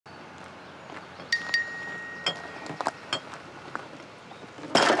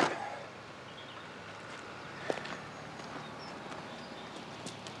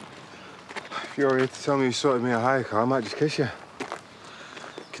you're here to tell me you sorted me a hire car, I might just kiss you.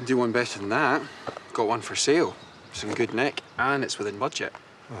 Can do one better than that. Got one for sale. Some good nick, and it's within budget.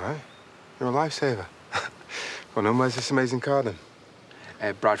 All right. You're a lifesaver. Go on, where's this amazing car then?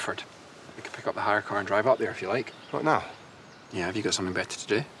 Bradford. We could pick up the hire car and drive up there if you like. What now? Yeah, have you got something better to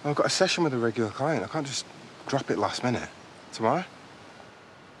do? I've got a session with a regular client. I can't just drop it last minute. Tomorrow?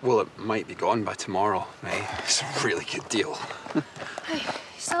 Well, it might be gone by tomorrow, mate. It's a really good deal. Hey, you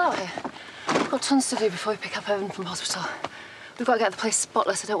still out here? We've got tons to do before we pick up Evan from hospital. We've got to get the place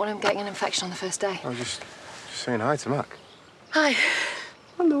spotless. I don't want him getting an infection on the first day. I was just saying hi to Mac. Hi.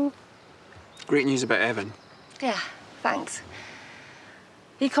 Hello. Great news about Evan. Yeah, thanks.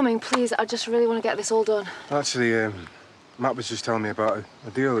 Are you coming, please? I just really want to get this all done. Actually, Matt was just telling me about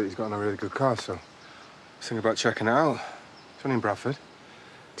a deal that he's got on a really good car, so I was thinking about checking it out. It's only in Bradford.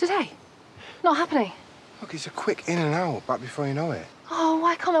 Today? Not happening? Look, it's a quick in and out, back before you know it. Oh,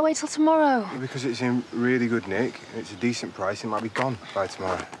 why can't I wait till tomorrow? Because it's in really good nick, and it's a decent price, it might be gone by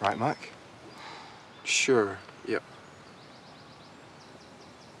tomorrow. Right, Mac? Sure, yep.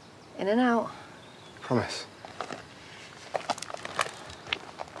 In and out. Promise.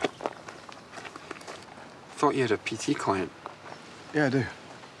 Thought you had a PT client. Yeah, I do.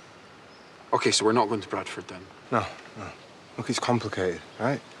 OK, so we're not going to Bradford then? No. Look, it's complicated,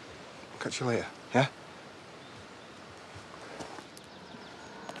 right? Catch you later, yeah?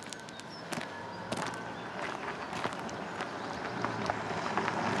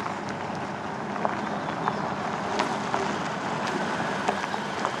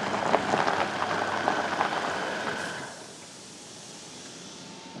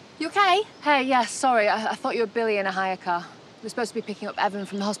 You okay? Hey, yeah, sorry. I thought you were Billy in a hire car. We're supposed to be picking up Evan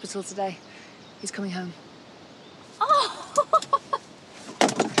from the hospital today. He's coming home. Oh!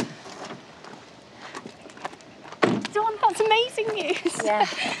 Dawn, that's amazing news. Yeah.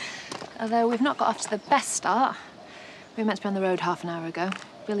 Although we've not got off to the best start. We were meant to be on the road half an hour ago.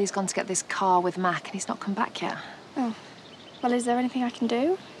 Billy's gone to get this car with Mac and he's not come back yet. Oh. Well, is there anything I can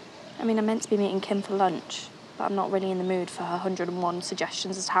do? I mean, I'm meant to be meeting Kim for lunch, but I'm not really in the mood for her 101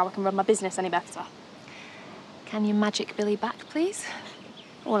 suggestions as to how I can run my business any better. Can you magic Billy back, please?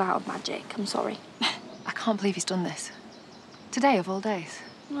 All out of magic, I'm sorry. I can't believe he's done this. Today of all days.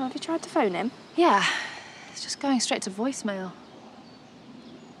 Well, have you tried to phone him? Yeah. It's just going straight to voicemail.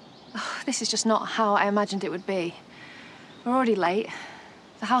 Oh, this is just not how I imagined it would be. We're already late.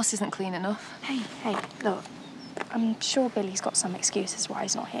 The house isn't clean enough. Hey, look. I'm sure Billy's got some excuses why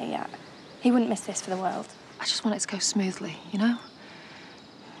he's not here yet. He wouldn't miss this for the world. I just want it to go smoothly, you know?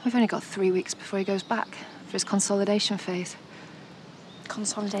 We've only got 3 weeks before he goes back for his consolidation phase.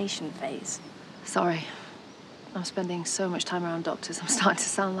 Consolidation phase? Sorry. I'm spending so much time around doctors, I'm starting to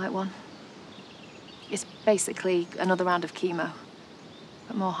sound like one. It's basically another round of chemo,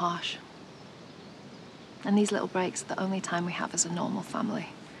 but more harsh. And these little breaks are the only time we have as a normal family.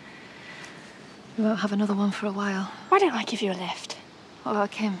 We won't have another one for a while. Why don't I give you a lift? What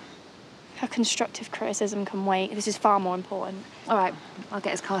about Kim? Her constructive criticism can wait. This is far more important. All right, I'll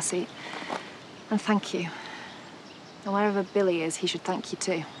get his car seat. And thank you. And wherever Billy is, he should thank you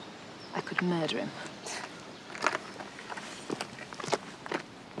too. I could murder him.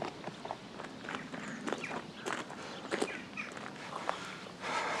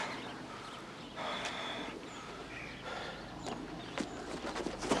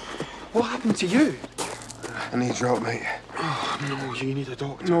 What happened to you? I need your help, mate. Oh, no, you need a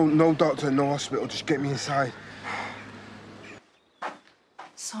doctor. No doctor, no hospital. Just get me inside.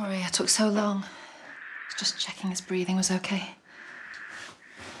 Sorry I took so long. Just checking his breathing was okay.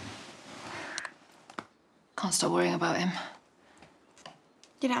 Can't stop worrying about him.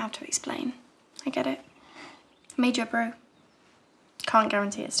 You don't have to explain. I get it. I made you a brew. Can't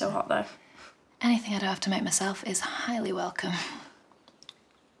guarantee it's still hot, though. Anything I don't have to make myself is highly welcome.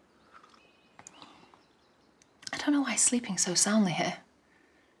 I don't know why he's sleeping so soundly here.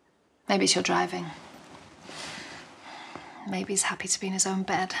 Maybe it's your driving. Maybe he's happy to be in his own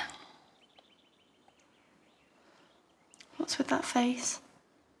bed. What's with that face?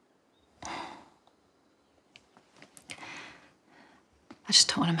 I just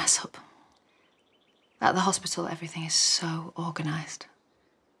don't want to mess up. At the hospital, everything is so organised.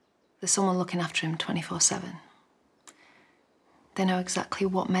 There's someone looking after him 24/7. They know exactly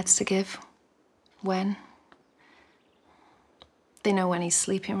what meds to give, when. They know when he's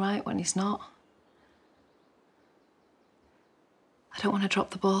sleeping right, when he's not. I don't want to drop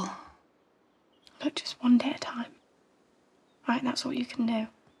the ball. Look, just one day at a time. Right, that's what you can do.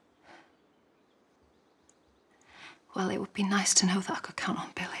 Well, it would be nice to know that I could count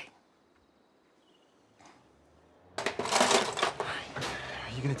on Billy.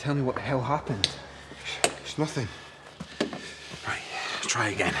 you going to tell me what the hell happened? It's nothing. Right, try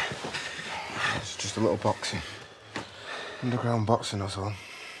again. It's just a little boxing. Underground boxing, that's all.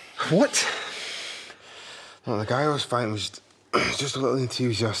 What? No, the guy I was fighting was just a little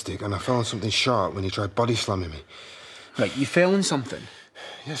enthusiastic, and I fell on something sharp when he tried body slamming me. Right, you fell on something?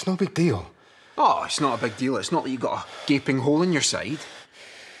 Yeah, it's no big deal. Oh, it's not a big deal. It's not that you've got a gaping hole in your side.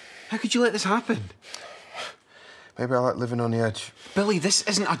 How could you let this happen? Maybe I like living on the edge. Billy, this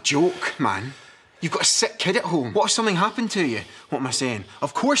isn't a joke, man. You've got a sick kid at home. What if something happened to you? What am I saying?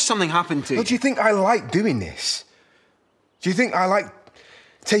 Of course something happened to you. Well, do you think I like doing this? Do you think I like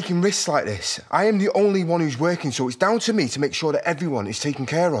taking risks like this? I am the only one who's working, so it's down to me to make sure that everyone is taken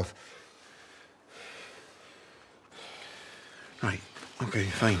care of. Right, okay,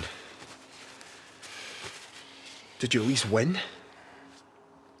 fine. Did you at least win?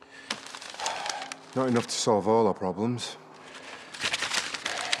 Not enough to solve all our problems.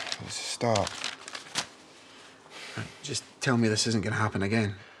 It's a start. Right, just tell me this isn't going to happen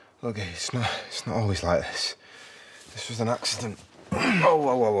again. Look, it's not always like this. This was an accident.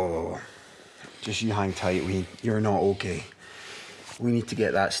 Whoa. Just you hang tight, you're not okay. We need to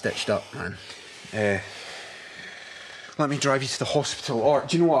get that stitched up, man. Let me drive you to the hospital, or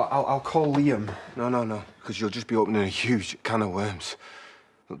do you know what? I'll call Liam. No, because you'll just be opening a huge can of worms.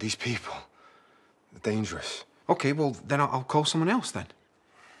 Look, these people, they're dangerous. Okay, well, then I'll call someone else then.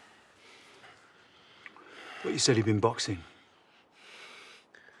 But you said he'd been boxing.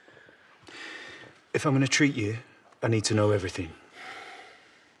 If I'm going to treat you, I need to know everything.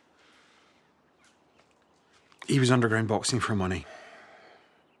 He was underground boxing for money.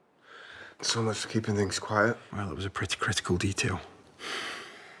 So much for keeping things quiet. Well, it was a pretty critical detail.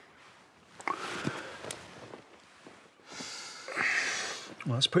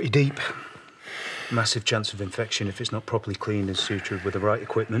 Well, that's pretty deep. Massive chance of infection if it's not properly cleaned and sutured with the right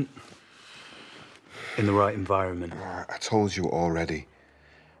equipment. In the right environment. I told you already.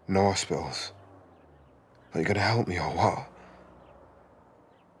 No hospitals. Are you going to help me or what?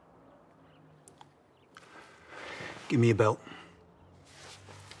 Give me your belt.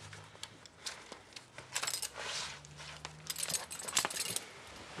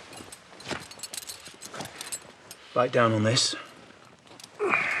 Bite down on this.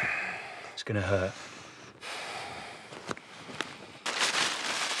 It's gonna hurt.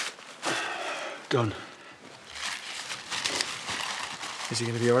 Done. Is he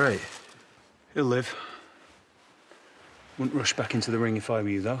going to be all right? He'll live. Wouldn't rush back into the ring if I were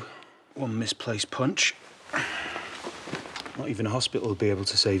you, though. One misplaced punch. Not even a hospital will be able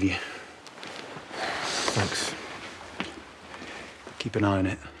to save you. Thanks. Keep an eye on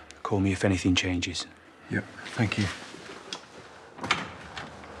it. Call me if anything changes. Yep, thank you.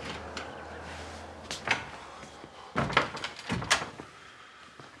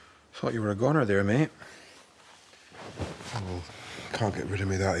 Thought you were a goner there, mate. Oh, well, can't get rid of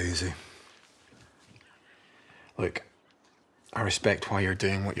me that easy. Look, I respect why you're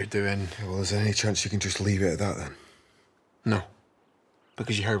doing what you're doing. Yeah, well, is there any chance you can just leave it at that, then? No,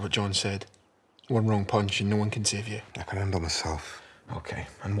 because you heard what John said. One wrong punch and no one can save you. I can handle myself. Okay,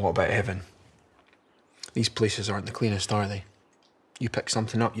 and what about Evan? These places aren't the cleanest, are they? You pick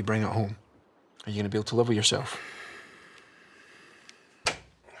something up, you bring it home. Are you going to be able to live with yourself?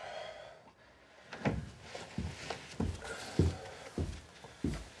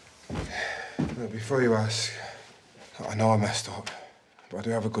 Look, before you ask, I know I messed up, but I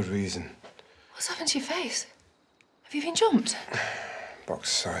do have a good reason. What's happened to your face? Have you been jumped? Box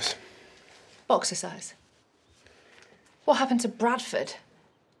size. Boxer size. What happened to Bradford?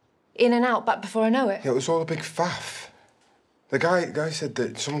 In and out back before I know it? Yeah, it was all a big faff. The guy said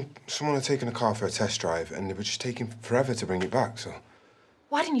that someone had taken a car for a test drive and they were just taking forever to bring it back, so...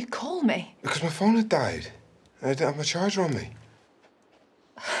 Why didn't you call me? Because my phone had died. And I didn't have my charger on me.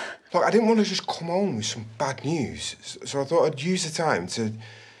 Look, I didn't want to just come home with some bad news, so I thought I'd use the time to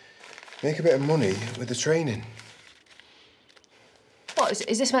make a bit of money with the training. What,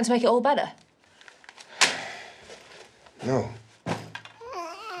 is this meant to make it all better? No.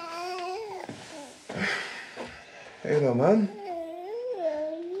 Hey, little man.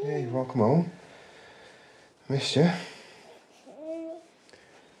 Hey, welcome home. Missed you.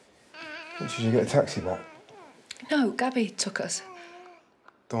 Did you get a taxi back? No, Gabby took us.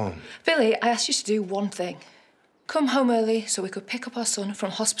 Dawn. Billy, I asked you to do one thing. Come home early so we could pick up our son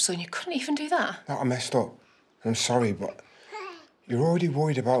from hospital, and you couldn't even do that. No, I messed up. I'm sorry, but you're already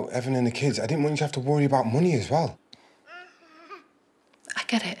worried about Evan and the kids. I didn't want you to have to worry about money as well. I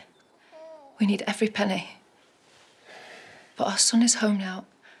get it. We need every penny. But our son is home now,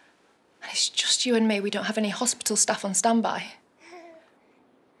 and it's just you and me. We don't have any hospital staff on standby.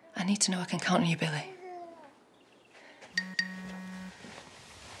 I need to know I can count on you, Billy.